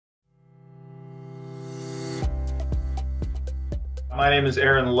My name is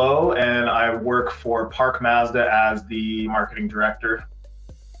Aaron Lowe, and I work for Park Mazda as the marketing director.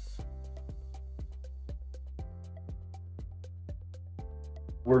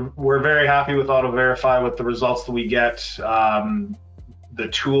 We're very happy with AutoVerify, with the results that we get, the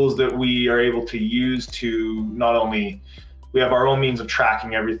tools that we are able to use to not only, we have our own means of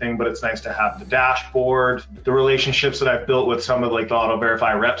tracking everything, but it's nice to have the dashboard. The relationships that I've built with some of the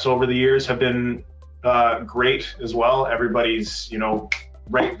AutoVerify reps over the years have been great as well. Everybody's,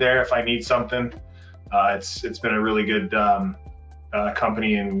 right there if I need something. It's been a really good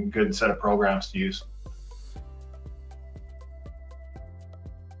company and good set of programs to use.